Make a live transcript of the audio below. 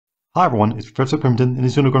Hi everyone, it's Professor Primton, and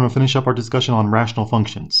soon we're going to finish up our discussion on rational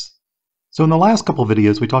functions. So in the last couple of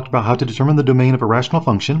videos, we talked about how to determine the domain of a rational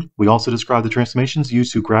function. We also described the transformations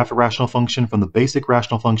used to graph a rational function from the basic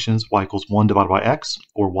rational functions y equals 1 divided by x,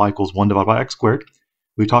 or y equals 1 divided by x squared.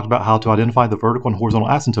 We talked about how to identify the vertical and horizontal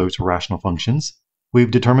asymptotes for rational functions. We've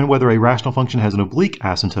determined whether a rational function has an oblique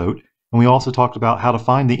asymptote, and we also talked about how to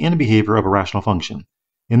find the end behavior of a rational function.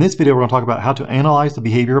 In this video, we're going to talk about how to analyze the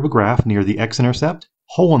behavior of a graph near the x-intercept,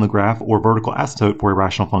 hole in the graph, or vertical asymptote for a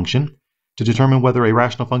rational function, to determine whether a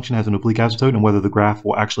rational function has an oblique asymptote and whether the graph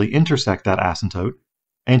will actually intersect that asymptote,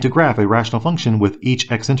 and to graph a rational function with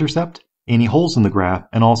each x-intercept, any holes in the graph,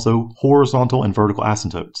 and also horizontal and vertical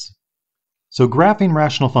asymptotes. So graphing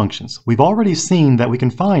rational functions. We've already seen that we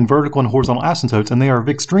can find vertical and horizontal asymptotes, and they are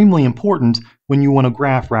extremely important when you want to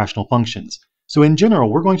graph rational functions. So in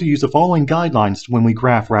general, we're going to use the following guidelines when we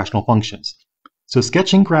graph rational functions. So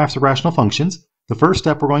sketching graphs of rational functions, the first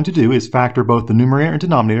step we're going to do is factor both the numerator and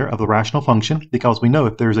denominator of the rational function, because we know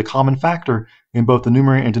if there's a common factor in both the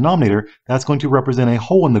numerator and denominator, that's going to represent a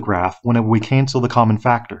hole in the graph whenever we cancel the common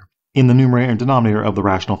factor in the numerator and denominator of the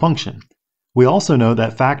rational function. We also know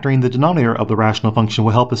that factoring the denominator of the rational function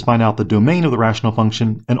will help us find out the domain of the rational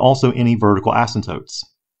function and also any vertical asymptotes.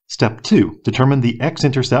 Step 2, determine the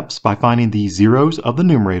x-intercepts by finding the zeros of the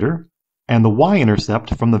numerator and the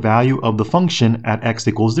y-intercept from the value of the function at x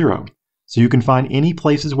equals 0. So you can find any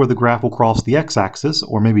places where the graph will cross the x-axis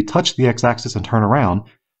or maybe touch the x-axis and turn around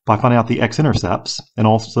by finding out the x-intercepts and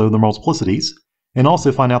also the multiplicities, and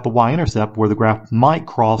also find out the y-intercept where the graph might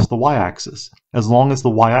cross the y-axis, as long as the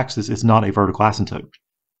y-axis is not a vertical asymptote.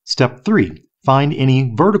 Step 3, find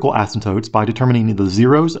any vertical asymptotes by determining the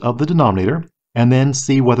zeros of the denominator, and then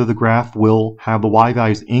see whether the graph will have the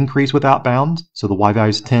y-values increase without bound, so the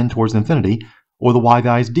y-values tend towards infinity, or the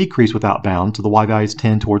y-values decrease without bound, so the y-values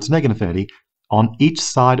tend towards negative infinity, on each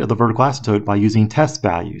side of the vertical asymptote by using test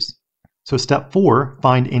values. So step 4,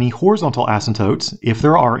 find any horizontal asymptotes, if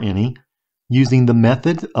there are any, using the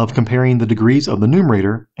method of comparing the degrees of the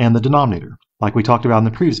numerator and the denominator, like we talked about in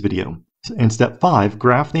the previous video. In step 5,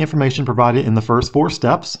 graph the information provided in the first 4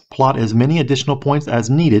 steps, plot as many additional points as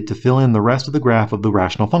needed to fill in the rest of the graph of the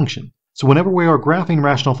rational function. So whenever we are graphing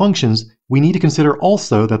rational functions, we need to consider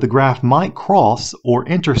also that the graph might cross or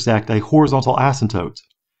intersect a horizontal asymptote.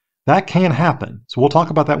 That can happen, so we'll talk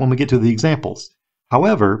about that when we get to the examples.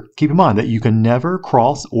 However, keep in mind that you can never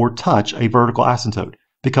cross or touch a vertical asymptote,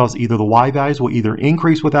 because either the y-values will either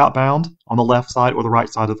increase without bound on the left side or the right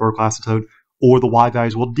side of the vertical asymptote, or the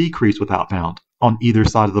y-values will decrease without bound on either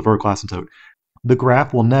side of the vertical asymptote. The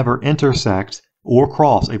graph will never intersect or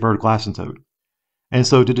cross a vertical asymptote. And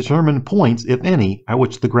so to determine points, if any, at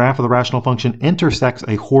which the graph of the rational function intersects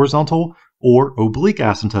a horizontal or oblique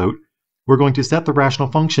asymptote, we're going to set the rational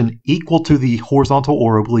function equal to the horizontal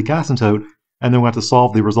or oblique asymptote, and then we'll have to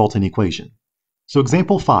solve the resulting equation. So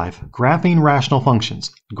example 5, graphing rational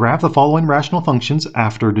functions. Graph the following rational functions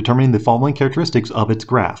after determining the following characteristics of its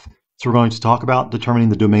graph. So we're going to talk about determining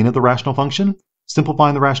the domain of the rational function,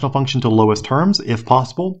 simplifying the rational function to lowest terms if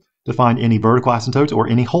possible, to find any vertical asymptotes or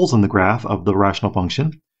any holes in the graph of the rational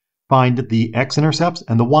function, find the x-intercepts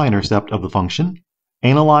and the y-intercept of the function,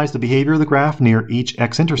 analyze the behavior of the graph near each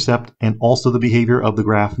x-intercept and also the behavior of the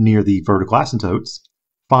graph near the vertical asymptotes,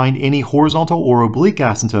 find any horizontal or oblique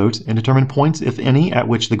asymptotes and determine points, if any, at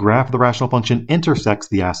which the graph of the rational function intersects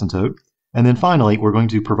the asymptote, and then finally we're going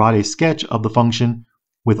to provide a sketch of the function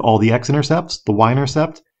with all the x-intercepts, the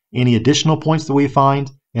y-intercept, any additional points that we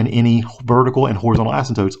find, and any vertical and horizontal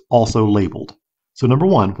asymptotes also labeled. So number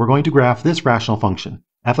 1, we're going to graph this rational function.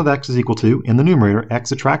 F of x is equal to, in the numerator, x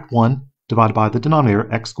subtract 1 divided by the denominator,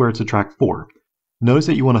 x squared subtract 4. Notice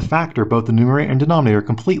that you want to factor both the numerator and denominator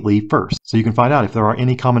completely first, so you can find out if there are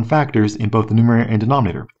any common factors in both the numerator and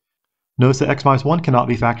denominator. Notice that x minus 1 cannot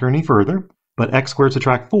be factored any further, but x squared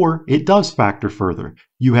subtract 4, it does factor further.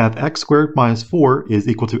 You have x squared minus 4 is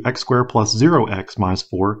equal to x squared plus 0x minus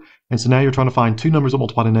 4, and so now you're trying to find two numbers that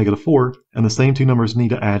multiply to negative 4, and the same two numbers need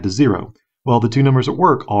to add to 0. Well, the two numbers at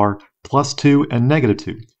work are plus 2 and negative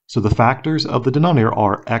 2. So the factors of the denominator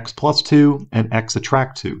are x plus 2 and x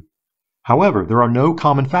subtract 2. However, there are no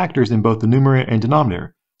common factors in both the numerator and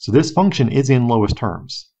denominator, so this function is in lowest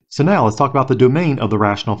terms. So now let's talk about the domain of the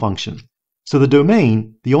rational function. So the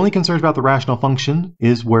domain, the only concerns about the rational function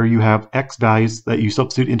is where you have x values that you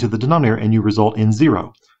substitute into the denominator and you result in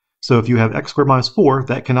 0. So if you have x squared minus 4,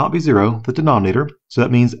 that cannot be 0, the denominator. So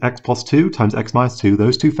that means x plus 2 times x minus 2,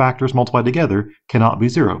 those two factors multiplied together cannot be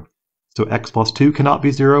 0. So x plus 2 cannot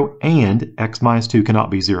be 0 and x minus 2 cannot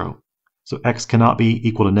be 0. So x cannot be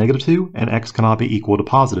equal to negative 2 and x cannot be equal to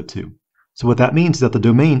positive 2. So what that means is that the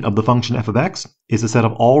domain of the function f of x is a set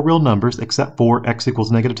of all real numbers except for x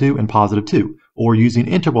equals -2 and +2. Or using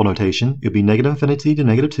interval notation, it would be -infinity to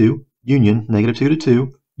 -2, union -2 to 2,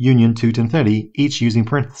 union 2 to infinity, each using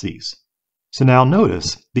parentheses. So now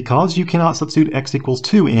notice, because you cannot substitute x equals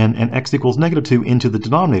 2 in and x equals -2 into the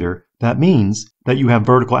denominator, that means that you have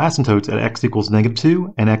vertical asymptotes at x equals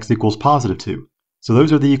 -2 and x equals +2. So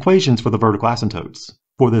those are the equations for the vertical asymptotes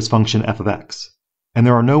for this function f of x. And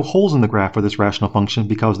there are no holes in the graph for this rational function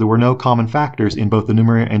because there were no common factors in both the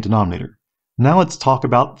numerator and denominator. Now let's talk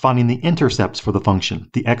about finding the intercepts for the function,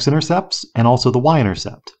 the x-intercepts and also the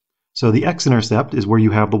y-intercept. So the x-intercept is where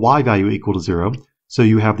you have the y value equal to 0. So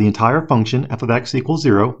you have the entire function f of x equals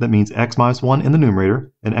 0, that means x minus 1 in the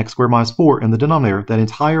numerator, and x squared minus 4 in the denominator. That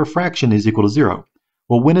entire fraction is equal to 0.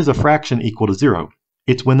 Well, when is a fraction equal to 0?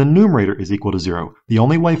 It's when the numerator is equal to 0. The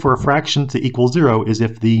only way for a fraction to equal 0 is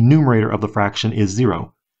if the numerator of the fraction is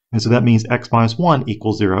 0. And so that means x minus 1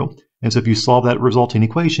 equals 0. And so if you solve that resulting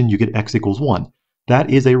equation, you get x equals 1. That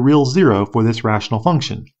is a real 0 for this rational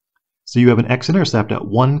function. So you have an x-intercept at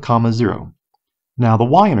 1, 0. Now the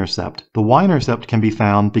y-intercept can be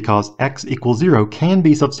found because x equals 0 can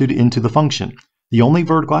be substituted into the function. The only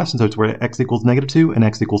vertical asymptotes were at x equals -2 and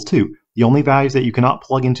x equals 2. The only values that you cannot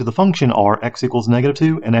plug into the function are x equals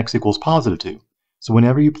 -2 and x equals +2. So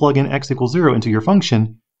whenever you plug in x equals 0 into your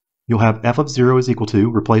function, you'll have f of 0 is equal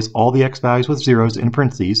to, replace all the x values with zeros in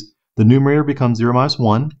parentheses, the numerator becomes 0 minus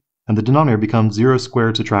 1, and the denominator becomes 0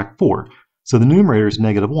 squared subtract 4. So the numerator is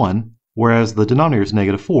 -1, whereas the denominator is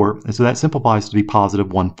 -4, and so that simplifies to be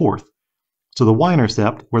positive 1/4. So the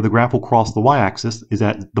y-intercept, where the graph will cross the y-axis, is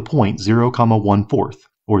at the point 0, 1/4,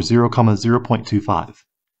 or 0, 0.25.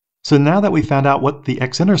 So now that we found out what the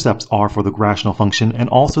x-intercepts are for the rational function and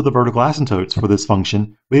also the vertical asymptotes for this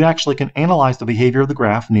function, we actually can analyze the behavior of the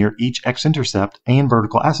graph near each x-intercept and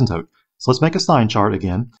vertical asymptote. So let's make a sign chart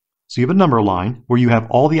again. So you have a number line where you have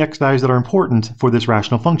all the x values that are important for this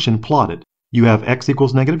rational function plotted. You have x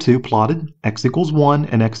equals -2 plotted, x equals 1,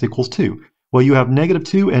 and x equals 2. Well, you have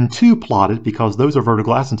 -2 and 2 plotted because those are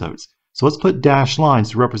vertical asymptotes. So let's put dashed lines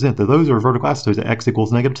to represent that those are vertical asymptotes at x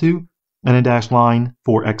equals -2 and a dashed line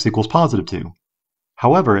for x equals +2.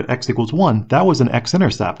 However, at x equals 1, that was an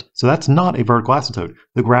x-intercept, so that's not a vertical asymptote.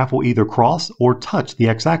 The graph will either cross or touch the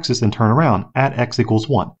x-axis and turn around at x equals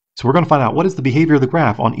 1. So we're going to find out what is the behavior of the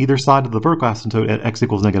graph on either side of the vertical asymptote at x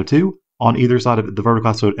equals -2, on either side of the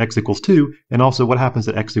vertical asymptote at x equals 2, and also what happens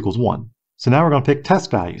at x equals 1. So now we're going to pick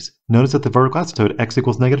test values. Notice that the vertical asymptote x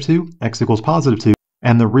equals -2, x equals +2,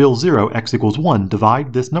 and the real 0, x equals 1,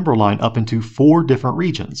 divide this number line up into 4 different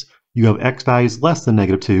regions. You have x values less than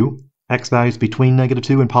 -2, x values between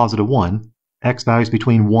 -2 and +1, x values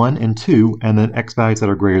between 1 and 2, and then x values that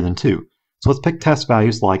are greater than 2. So let's pick test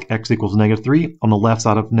values like x equals -3 on the left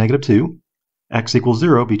side of -2, x equals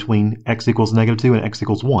 0 between x equals -2 and x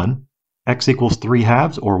equals 1, x equals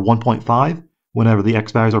 3/2 or 1.5 whenever the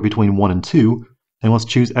x values are between 1 and 2, and let's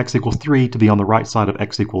choose x equals 3 to be on the right side of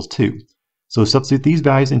x equals 2. So substitute these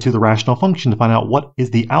values into the rational function to find out what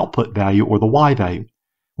is the output value or the y value,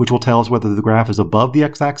 which will tell us whether the graph is above the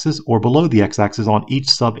x-axis or below the x-axis on each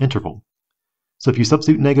sub-interval. So if you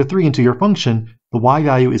substitute -3 into your function, the y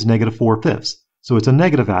value is -4/5. So it's a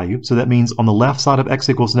negative value, so that means on the left side of x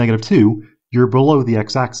equals -2, you're below the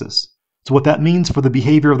x-axis. So what that means for the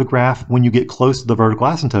behavior of the graph when you get close to the vertical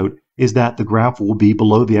asymptote is that the graph will be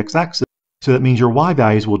below the x-axis. So that means your y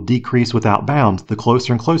values will decrease without bounds the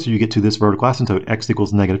closer and closer you get to this vertical asymptote x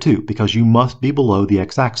equals -2, because you must be below the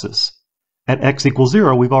x-axis. At x equals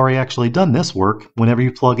 0, we've already actually done this work. Whenever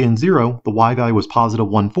you plug in 0, the y value was positive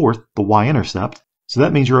 1/4, the y-intercept. So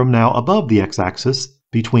that means you're now above the x-axis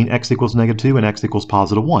between x equals -2 and x equals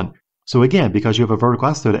 +1. So again, because you have a vertical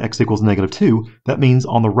asymptote at x equals -2, that means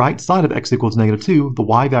on the right side of x equals -2, the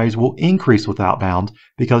y values will increase without bound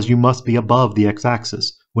because you must be above the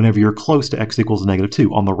x-axis whenever you're close to x equals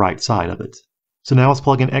 -2 on the right side of it. So now let's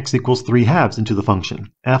plug in x equals 3/2 into the function.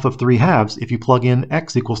 F of 3/2, if you plug in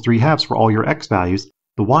x equals 3/2 for all your x values,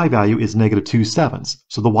 the y value is -2/7.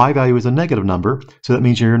 So the y value is a negative number, so that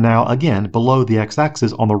means you're now again below the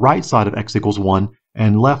x-axis on the right side of x equals 1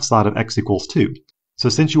 and left side of x equals 2. So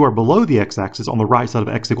since you are below the x-axis on the right side of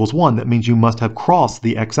x equals 1, that means you must have crossed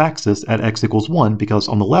the x-axis at x equals 1, because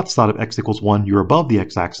on the left side of x equals 1, you're above the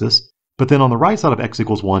x-axis, but then on the right side of x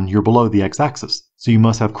equals 1, you're below the x-axis. So you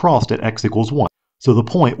must have crossed at x equals 1. So the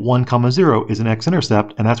point 1, 0 is an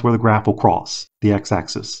x-intercept, and that's where the graph will cross, the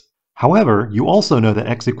x-axis. However, you also know that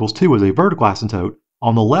x equals 2 is a vertical asymptote.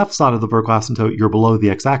 On the left side of the vertical asymptote, you're below the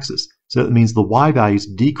x-axis. So that means the y values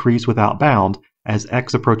decrease without bound as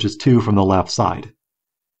x approaches 2 from the left side.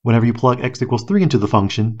 Whenever you plug x equals 3 into the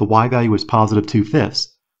function, the y value is positive 2/5.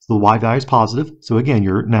 So the y value is positive, so again,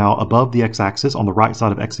 you're now above the x-axis on the right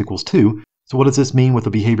side of x equals 2. So what does this mean with the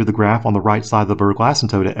behavior of the graph on the right side of the vertical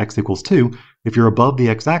asymptote at x equals 2? If you're above the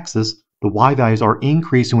x-axis, the y values are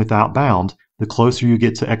increasing without bound the closer you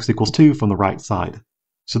get to x equals 2 from the right side.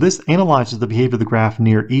 So this analyzes the behavior of the graph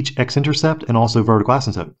near each x-intercept and also vertical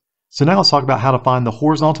asymptote. So now let's talk about how to find the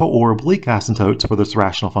horizontal or oblique asymptotes for this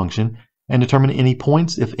rational function and determine any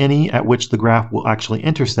points, if any, at which the graph will actually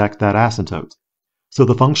intersect that asymptote. So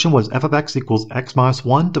the function was f of x equals x minus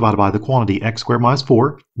 1 divided by the quantity x squared minus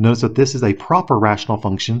 4. Notice that this is a proper rational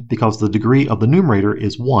function because the degree of the numerator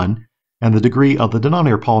is 1 and the degree of the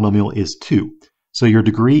denominator polynomial is 2. So your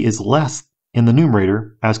degree is less in the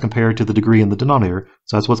numerator as compared to the degree in the denominator.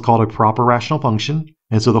 So that's what's called a proper rational function.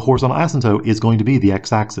 And so the horizontal asymptote is going to be the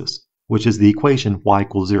x-axis, which is the equation y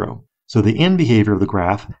equals 0. So the end behavior of the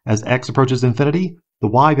graph, as x approaches infinity, the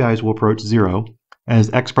y values will approach 0. And as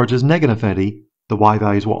x approaches negative infinity, the y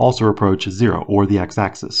values will also approach 0, or the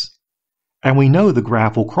x-axis. And we know the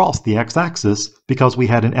graph will cross the x-axis because we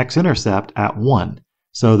had an x-intercept at 1.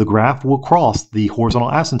 So the graph will cross the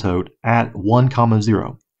horizontal asymptote at 1,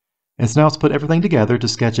 0. And so now let's put everything together to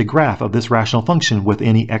sketch a graph of this rational function with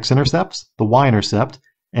any x-intercepts, the y-intercept,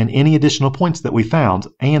 and any additional points that we found,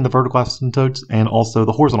 and the vertical asymptotes and also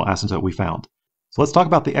the horizontal asymptote we found. So let's talk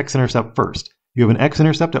about the x-intercept first. You have an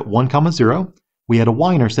x-intercept at 1, 0. We had a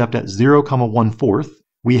y-intercept at 0, 1/4.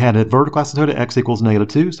 We had a vertical asymptote at x equals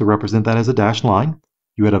 -2, so represent that as a dashed line.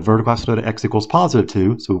 You had a vertical asymptote at x equals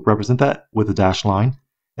 +2, so represent that with a dashed line.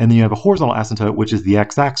 And then you have a horizontal asymptote, which is the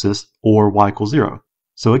x-axis, or y equals 0.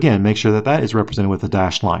 So again, make sure that that is represented with a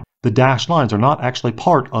dashed line. The dashed lines are not actually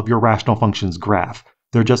part of your rational function's graph.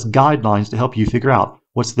 They're just guidelines to help you figure out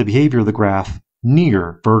what's the behavior of the graph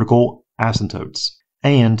near vertical asymptotes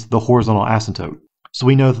and the horizontal asymptote. So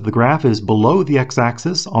we know that the graph is below the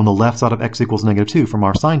x-axis on the left side of x equals -2 from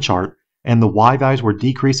our sign chart, and the y values were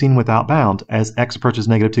decreasing without bound as x approaches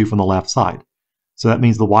 -2 from the left side. So that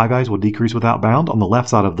means the y values will decrease without bound on the left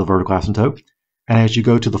side of the vertical asymptote. And as you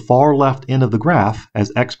go to the far left end of the graph,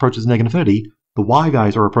 as x approaches -infinity, the y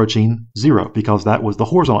values are approaching 0 because that was the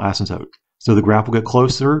horizontal asymptote. So the graph will get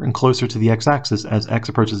closer and closer to the x-axis as x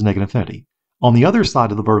approaches -infinity. On the other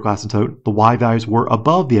side of the vertical asymptote, the y values were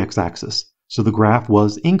above the x-axis. So the graph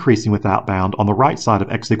was increasing without bound on the right side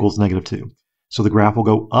of x equals -2. So the graph will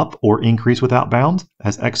go up or increase without bound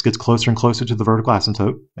as x gets closer and closer to the vertical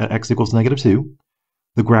asymptote at x equals -2.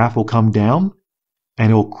 The graph will come down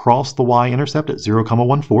and it will cross the y-intercept at 0,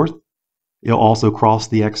 1/4. It'll also cross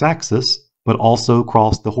the x-axis, but also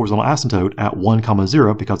cross the horizontal asymptote at 1,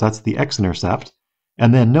 0 because that's the x-intercept.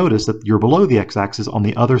 And then notice that you're below the x-axis on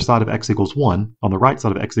the other side of x equals 1, on the right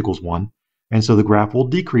side of x equals 1. And so the graph will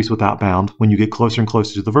decrease without bound when you get closer and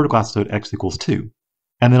closer to the vertical asymptote x equals 2.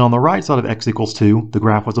 And then on the right side of x equals 2, the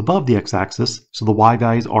graph was above the x-axis, so the y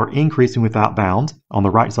values are increasing without bound on the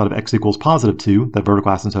right side of x equals +2, the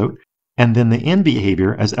vertical asymptote. And then the end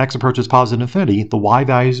behavior, as x approaches +infinity, the y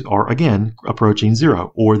values are again approaching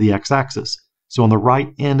 0, or the x-axis. So on the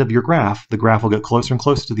right end of your graph, the graph will get closer and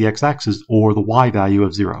closer to the x-axis, or the y value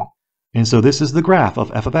of 0. And so this is the graph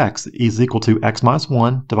of f of x is equal to x minus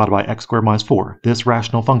 1 divided by x squared minus 4. This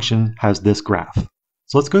rational function has this graph.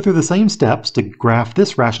 So let's go through the same steps to graph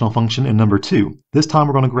this rational function in number 2. This time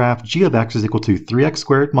we're going to graph g of x is equal to 3x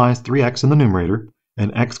squared minus 3x in the numerator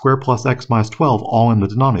and x squared plus x minus 12 all in the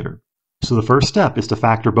denominator. So the first step is to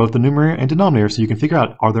factor both the numerator and denominator so you can figure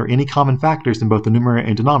out are there any common factors in both the numerator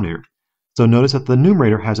and denominator. So notice that the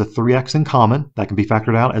numerator has a 3x in common. That can be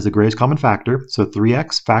factored out as the greatest common factor. So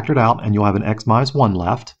 3x factored out, and you'll have an x minus 1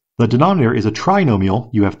 left. The denominator is a trinomial.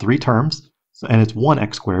 You have 3 terms, and it's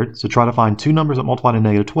 1x squared. So try to find 2 numbers that multiply to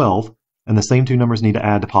 -12, and the same 2 numbers need to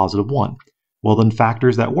add to +1. Well, then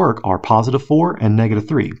factors that work are +4 and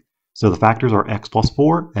 -3. So the factors are x plus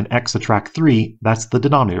 4 and x subtract 3. That's the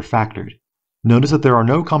denominator factored. Notice that there are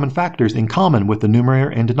no common factors in common with the numerator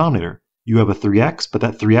and denominator. You have a 3x, but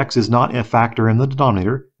that 3x is not a factor in the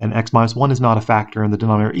denominator, and x minus 1 is not a factor in the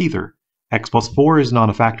denominator either. X plus 4 is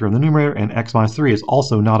not a factor in the numerator, and x minus 3 is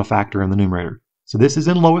also not a factor in the numerator. So this is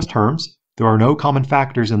in lowest terms. There are no common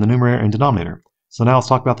factors in the numerator and denominator. So now let's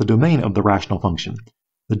talk about the domain of the rational function.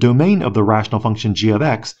 The domain of the rational function g of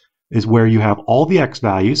x is where you have all the x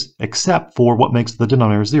values except for what makes the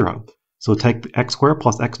denominator 0. So take x squared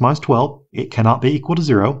plus x minus 12. It cannot be equal to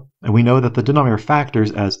 0. And we know that the denominator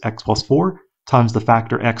factors as x plus 4 times the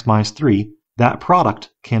factor x minus 3. That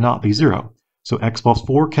product cannot be 0. So x plus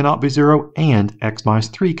 4 cannot be 0 and x minus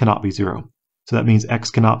 3 cannot be 0. So that means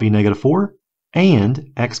x cannot be -4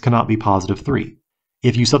 and x cannot be +3.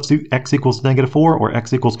 If you substitute x equals -4 or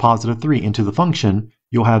x equals +3 into the function,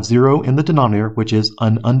 you'll have 0 in the denominator, which is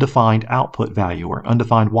an undefined output value or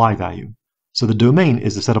undefined y value. So the domain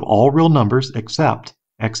is a set of all real numbers except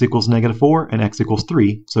x equals -4 and x equals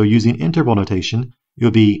 3. So using interval notation, it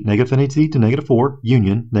would be -infinity to -4,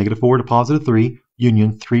 union, -4 to +3,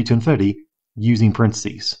 union 3 to infinity, using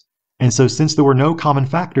parentheses. And so since there were no common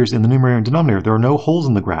factors in the numerator and denominator, there are no holes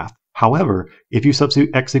in the graph. However, if you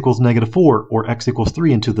substitute x equals -4 or x equals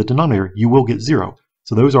 3 into the denominator, you will get 0.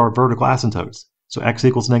 So those are vertical asymptotes. So x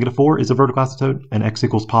equals -4 is a vertical asymptote, and x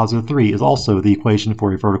equals +3 is also the equation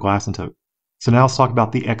for a vertical asymptote. So now let's talk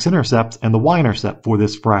about the x-intercept and the y-intercept for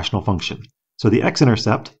this rational function. So the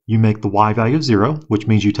x-intercept, you make the y value of 0, which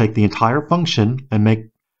means you take the entire function and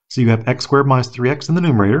so you have x squared minus 3x in the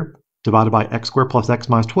numerator, divided by x squared plus x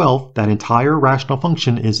minus 12. That entire rational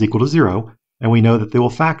function is equal to 0, and we know that they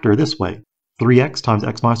will factor this way. 3x times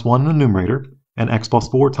x minus 1 in the numerator, and x plus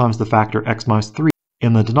 4 times the factor x minus 3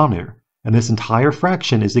 in the denominator. And this entire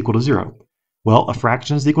fraction is equal to 0. Well, a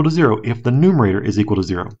fraction is equal to 0 if the numerator is equal to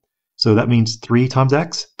 0. So that means 3 times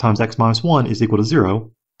x minus 1 is equal to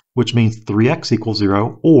 0, which means 3x equals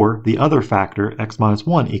 0, or the other factor, x minus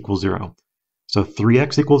 1 equals 0. So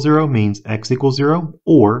 3x equals 0 means x equals 0,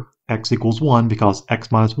 or x equals 1 because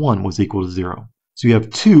x minus 1 was equal to 0. So you have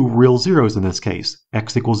two real zeros in this case,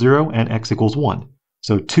 x equals 0 and x equals 1.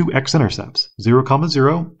 So two x-intercepts, 0,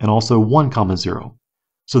 0, and also 1, 0.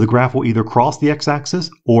 So the graph will either cross the x-axis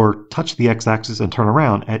or touch the x-axis and turn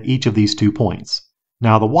around at each of these 2 points.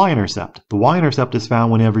 Now the y-intercept is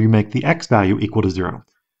found whenever you make the x value equal to 0.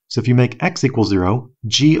 So if you make x equals 0,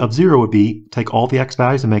 g of 0 would be take all the x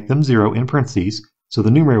values and make them 0 in parentheses. So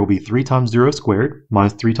the numerator will be 3 times 0 squared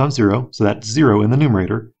minus 3 times 0, so that's 0 in the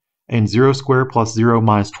numerator, and 0 squared plus 0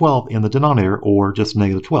 minus 12 in the denominator, or just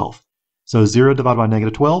 -12. So 0 divided by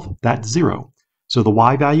 -12, that's 0. So the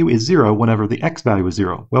y value is 0 whenever the x value is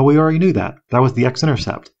 0. Well, we already knew that. That was the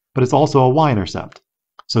x-intercept, but it's also a y-intercept.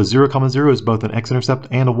 So 0, 0 is both an x-intercept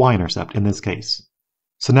and a y-intercept in this case.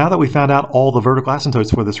 So now that we found out all the vertical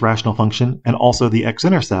asymptotes for this rational function and also the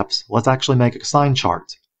x-intercepts, let's actually make a sign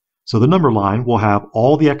chart. So the number line will have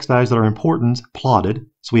all the x values that are important plotted.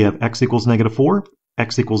 So we have x equals -4,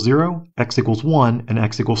 x equals 0, x equals 1, and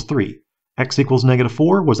x equals 3. X equals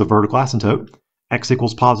 -4 was a vertical asymptote. X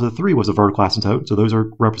equals +3 was a vertical asymptote, so those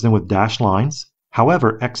are represented with dashed lines.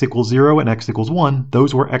 However, x equals 0 and x equals 1,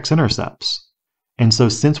 those were x-intercepts. And so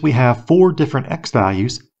since we have 4 different x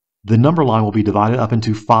values, the number line will be divided up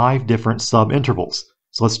into 5 different subintervals.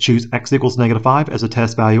 So let's choose x equals -5 as a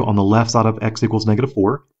test value on the left side of x equals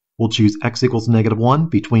 -4. We'll choose x equals -1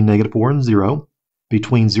 between -4 and 0.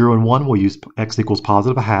 Between 0 and 1, we'll use x equals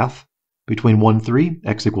 +1/2. Between 1 and 3,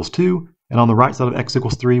 x equals 2. And on the right side of x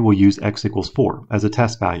equals 3, we'll use x equals 4 as a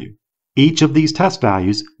test value. Each of these test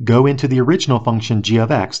values go into the original function g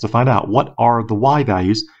of x to find out what are the y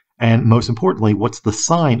values, and most importantly, what's the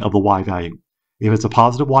sign of the y value. If it's a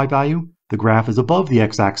positive y value, the graph is above the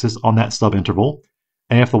x-axis on that subinterval.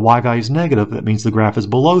 And if the y value is negative, that means the graph is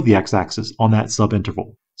below the x-axis on that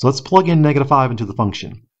subinterval. So let's plug in -5 into the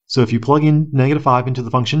function. So if you plug in -5 into the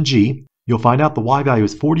function g, you'll find out the y value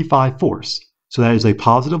is 45/4. So that is a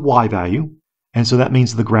positive y value. And so that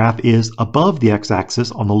means the graph is above the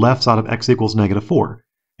x-axis on the left side of x equals -4.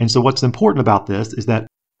 And so what's important about this is that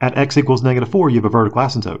at x equals -4, you have a vertical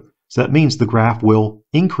asymptote. So that means the graph will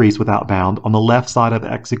increase without bound on the left side of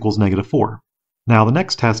x equals -4. Now the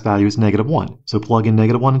next test value is -1. So plug in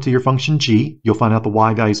 -1 into your function g, you'll find out the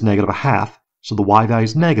y value is -1/2. So the y value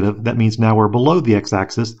is negative, that means now we're below the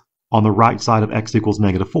x-axis on the right side of x equals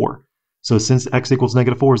 -4. So since x equals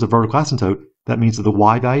 -4 is a vertical asymptote, that means that the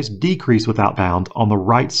y values decrease without bound on the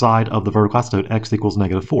right side of the vertical asymptote x equals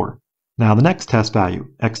 -4. Now the next test value,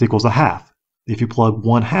 x equals 1/2. If you plug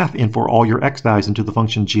 1/2 in for all your x values into the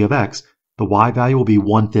function g of x, the y value will be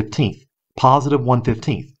 1/15, positive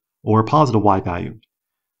 1/15, or a positive y value.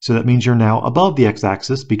 So that means you're now above the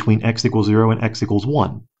x-axis between x equals 0 and x equals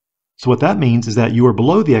 1. So what that means is that you are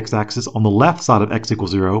below the x-axis on the left side of x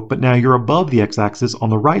equals 0, but now you're above the x-axis on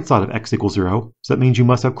the right side of x equals 0. So that means you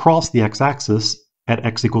must have crossed the x-axis at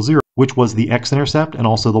x equals 0, which was the x-intercept and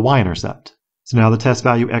also the y-intercept. So now the test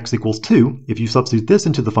value x equals 2, if you substitute this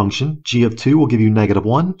into the function, g of 2 will give you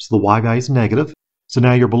 -1, so the y value is negative. So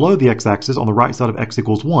now you're below the x-axis on the right side of x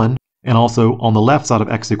equals 1, and also on the left side of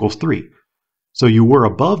x equals 3. So you were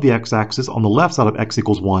above the x-axis on the left side of x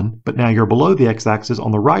equals 1, but now you're below the x-axis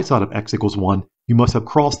on the right side of x equals 1. You must have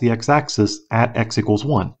crossed the x-axis at x equals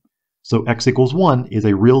 1. So x equals 1 is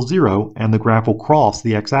a real 0, and the graph will cross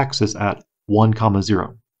the x-axis at 1,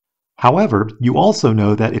 0. However, you also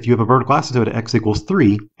know that if you have a vertical asymptote at x equals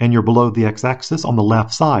 3 and you're below the x-axis on the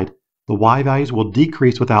left side, the y values will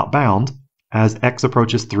decrease without bound as x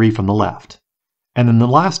approaches 3 from the left. And then the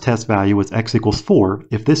last test value was x equals 4.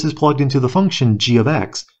 If this is plugged into the function g of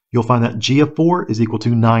x, you'll find that g of 4 is equal to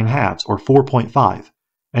 9/2, or 4.5.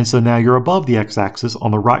 And so now you're above the x-axis on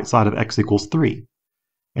the right side of x equals 3.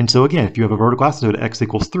 And so again, if you have a vertical asymptote at x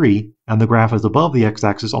equals 3 and the graph is above the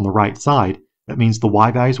x-axis on the right side, that means the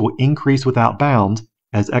y values will increase without bound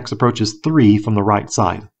as x approaches 3 from the right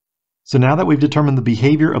side. So now that we've determined the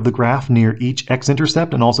behavior of the graph near each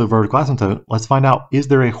x-intercept and also vertical asymptote, let's find out, is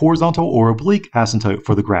there a horizontal or oblique asymptote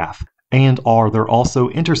for the graph? And are there also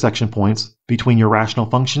intersection points between your rational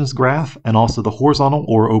functions graph and also the horizontal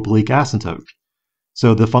or oblique asymptote?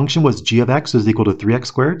 So the function was g of x is equal to 3x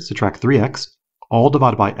squared, subtract 3x, all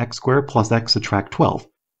divided by x squared plus x, subtract 12.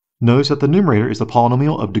 Notice that the numerator is a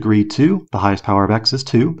polynomial of degree 2, the highest power of x is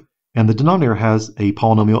 2, and the denominator has a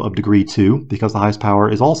polynomial of degree 2 because the highest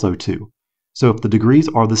power is also 2. So if the degrees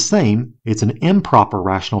are the same, it's an improper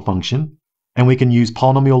rational function, and we can use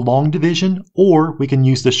polynomial long division, or we can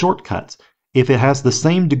use the shortcuts. If it has the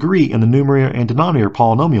same degree in the numerator and denominator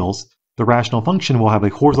polynomials, the rational function will have a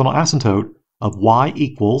horizontal asymptote of y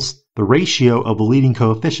equals the ratio of the leading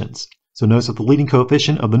coefficients. So notice that the leading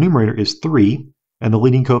coefficient of the numerator is 3, and the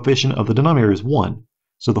leading coefficient of the denominator is 1.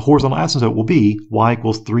 So the horizontal asymptote will be y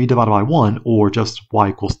equals 3 divided by 1, or just y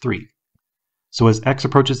equals 3. So as x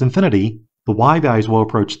approaches infinity, the y values will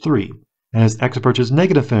approach 3. And as x approaches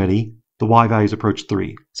negative infinity, the y values approach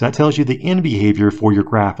 3. So that tells you the end behavior for your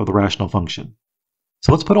graph of the rational function.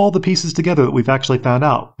 So let's put all the pieces together that we've actually found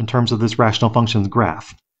out in terms of this rational function's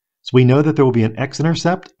graph. So we know that there will be an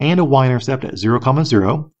x-intercept and a y-intercept at 0,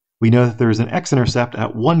 0. We know that there is an x-intercept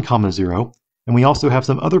at 1, 0. And we also have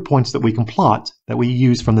some other points that we can plot that we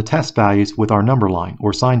use from the test values with our number line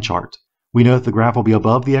or sign chart. We know that the graph will be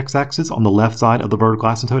above the x-axis on the left side of the vertical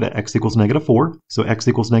asymptote at x equals -4. So x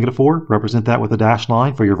equals -4, represent that with a dashed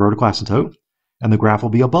line for your vertical asymptote. And the graph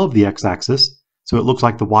will be above the x-axis, so it looks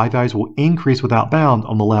like the y values will increase without bound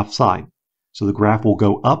on the left side. So the graph will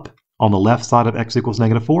go up on the left side of x equals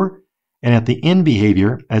 -4, and at the end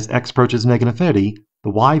behavior, as x approaches negative infinity, the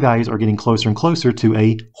y values are getting closer and closer to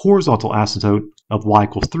a horizontal asymptote of y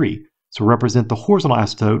equals 3. So represent the horizontal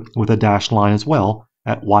asymptote with a dashed line as well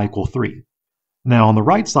at y equals 3. Now on the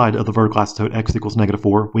right side of the vertical asymptote x equals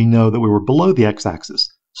 -4, we know that we were below the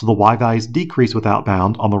x-axis. So the y values decrease without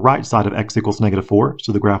bound on the right side of x equals -4.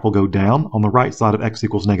 So the graph will go down on the right side of x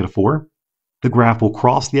equals -4. The graph will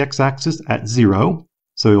cross the x-axis at 0.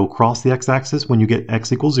 So it'll cross the x-axis when you get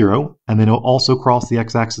x equals 0, and then it'll also cross the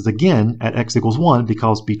x-axis again at x equals 1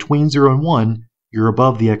 because between 0 and 1, you're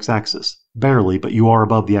above the x-axis. Barely, but you are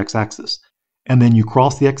above the x-axis. And then you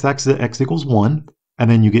cross the x-axis at x equals 1,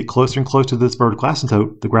 and then you get closer and closer to this vertical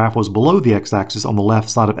asymptote. The graph was below the x-axis on the left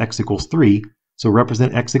side of x equals 3, so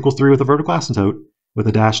represent x equals 3 with a vertical asymptote with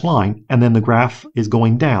a dashed line, and then the graph is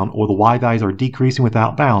going down, or the y values are decreasing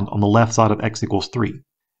without bound on the left side of x equals 3.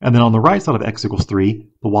 And then on the right side of x equals 3,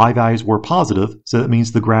 the y values were positive, so that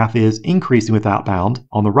means the graph is increasing without bound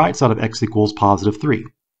on the right side of x equals +3.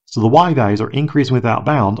 So the y values are increasing without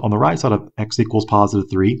bound on the right side of x equals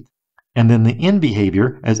 +3, and then the end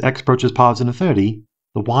behavior, as x approaches positive infinity,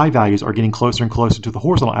 the y values are getting closer and closer to the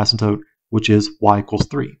horizontal asymptote, which is y equals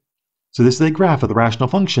 3. So this is a graph of the rational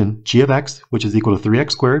function g of x, which is equal to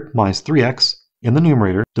 3x squared minus 3x in the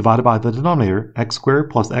numerator, divided by the denominator, x squared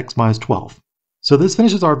plus x minus 12. So this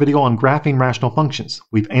finishes our video on graphing rational functions.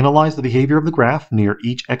 We've analyzed the behavior of the graph near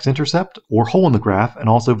each x-intercept or hole in the graph, and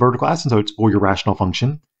also vertical asymptotes for your rational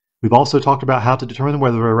function. We've also talked about how to determine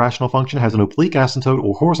whether a rational function has an oblique asymptote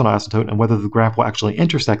or horizontal asymptote, and whether the graph will actually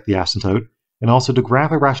intersect the asymptote, and also to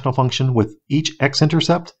graph a rational function with each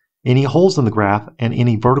x-intercept, any holes in the graph, and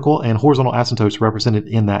any vertical and horizontal asymptotes represented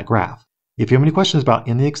in that graph. If you have any questions about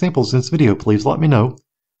any examples in this video, please let me know.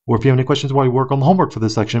 Or if you have any questions while you work on the homework for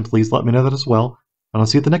this section, please let me know that as well. And I'll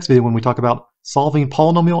see you at the next video when we talk about solving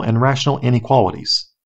polynomial and rational inequalities.